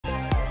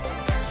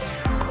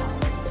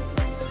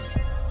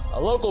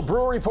A local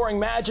brewery pouring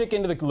magic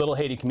into the Little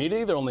Haiti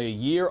community. They're only a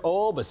year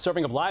old, but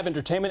serving up live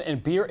entertainment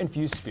and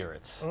beer-infused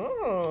spirits.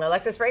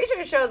 Alexis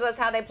Frazier shows us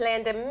how they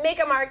plan to make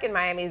a mark in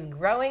Miami's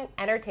growing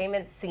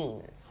entertainment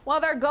scene. Well,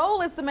 their goal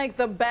is to make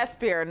the best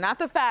beer, not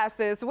the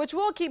fastest, which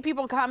will keep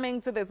people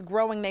coming to this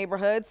growing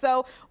neighborhood.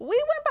 So we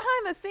went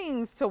behind the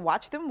scenes to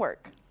watch them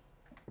work.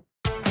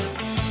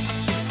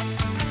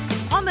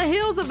 On the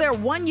heels of their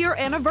one-year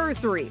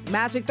anniversary,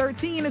 Magic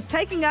 13 is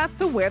taking us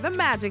to where the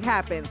magic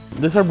happens.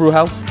 This is our brew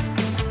house.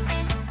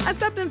 I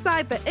stepped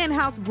inside the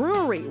in-house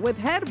brewery with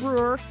head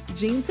brewer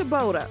Gene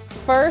Taboda.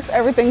 First,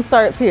 everything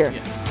starts here.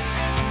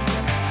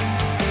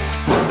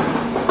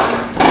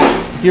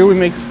 Here we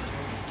mix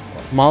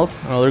malt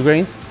and other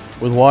grains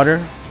with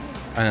water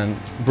and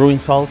brewing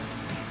salts,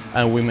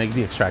 and we make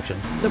the extraction.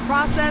 The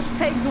process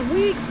takes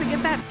weeks to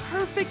get that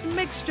perfect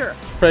mixture.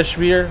 Fresh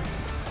beer,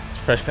 as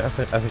fresh as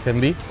it can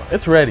be.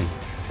 It's ready,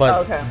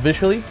 but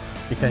visually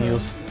you can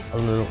use a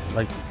little,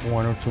 like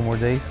 1 or 2 more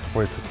days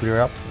for it to clear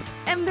up.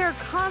 And they're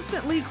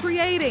constantly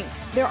creating.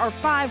 There are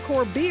 5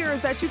 core beers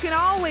that you can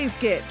always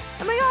get,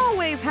 and they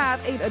always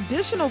have 8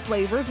 additional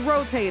flavors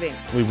rotating.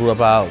 We brew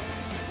about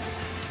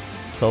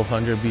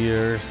 1,200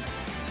 beers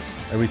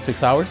every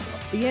 6 hours.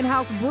 The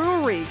in-house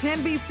brewery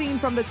can be seen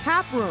from the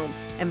tap room,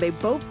 and they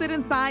both sit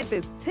inside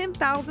this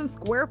 10,000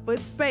 square foot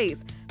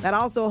space that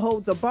also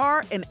holds a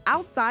bar and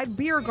outside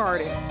beer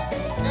garden.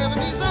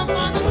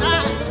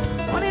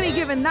 On any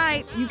given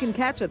night, you can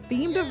catch a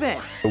themed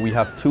event. We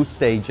have 2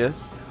 stages,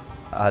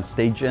 a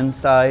stage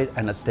inside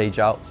and a stage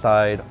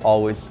outside,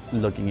 always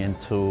looking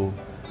into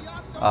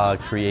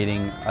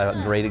creating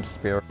a great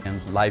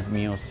experience, live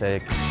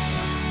music.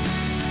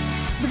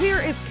 The beer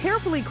is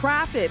carefully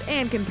crafted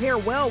and can pair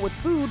well with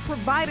food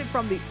provided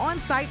from the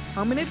on-site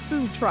permanent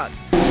food truck.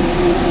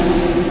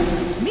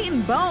 Meat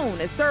and Bone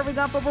is serving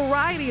up a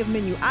variety of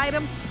menu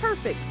items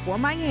perfect for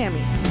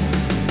Miami.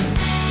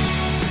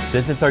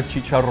 This is our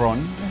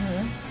chicharrón.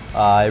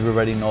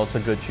 Everybody knows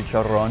a good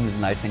chicharrón. It's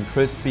nice and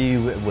crispy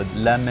with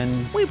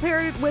lemon. We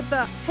paired it with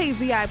the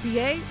hazy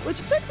IPA,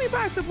 which took me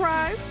by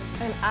surprise.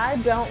 And I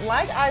don't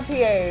like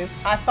IPAs,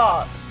 I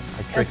thought,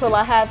 until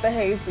I had the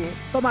hazy.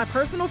 But my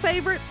personal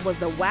favorite was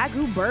the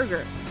Wagyu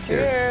burger.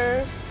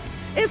 Cheers.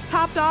 It's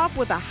topped off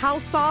with a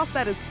house sauce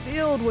that is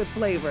filled with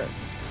flavor.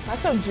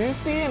 That's so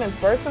juicy and it's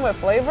bursting with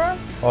flavor.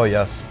 Oh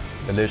yes,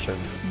 delicious.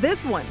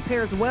 This one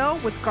pairs well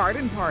with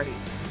Garden Party.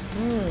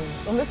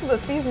 And this is a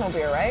seasonal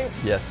beer, right?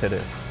 Yes, it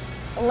is.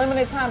 A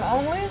limited time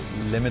only?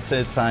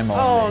 Limited time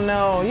only. Oh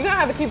no, you're gonna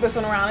have to keep this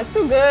one around. It's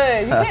too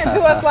good. You can't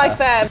do us like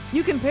that.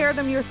 You can pair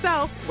them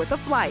yourself with a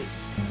flight.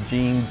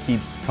 Gene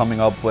keeps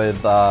coming up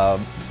with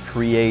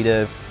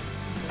creative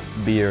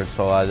beer,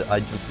 so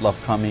I just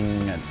love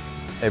coming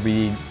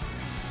every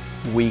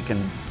week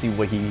and see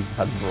what he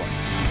has brewing.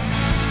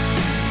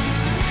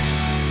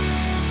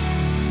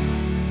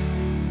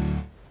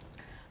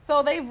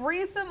 So they've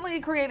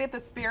recently created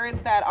the spirits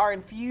that are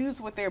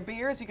infused with their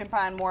beers. You can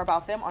find more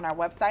about them on our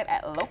website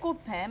at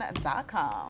local10.com.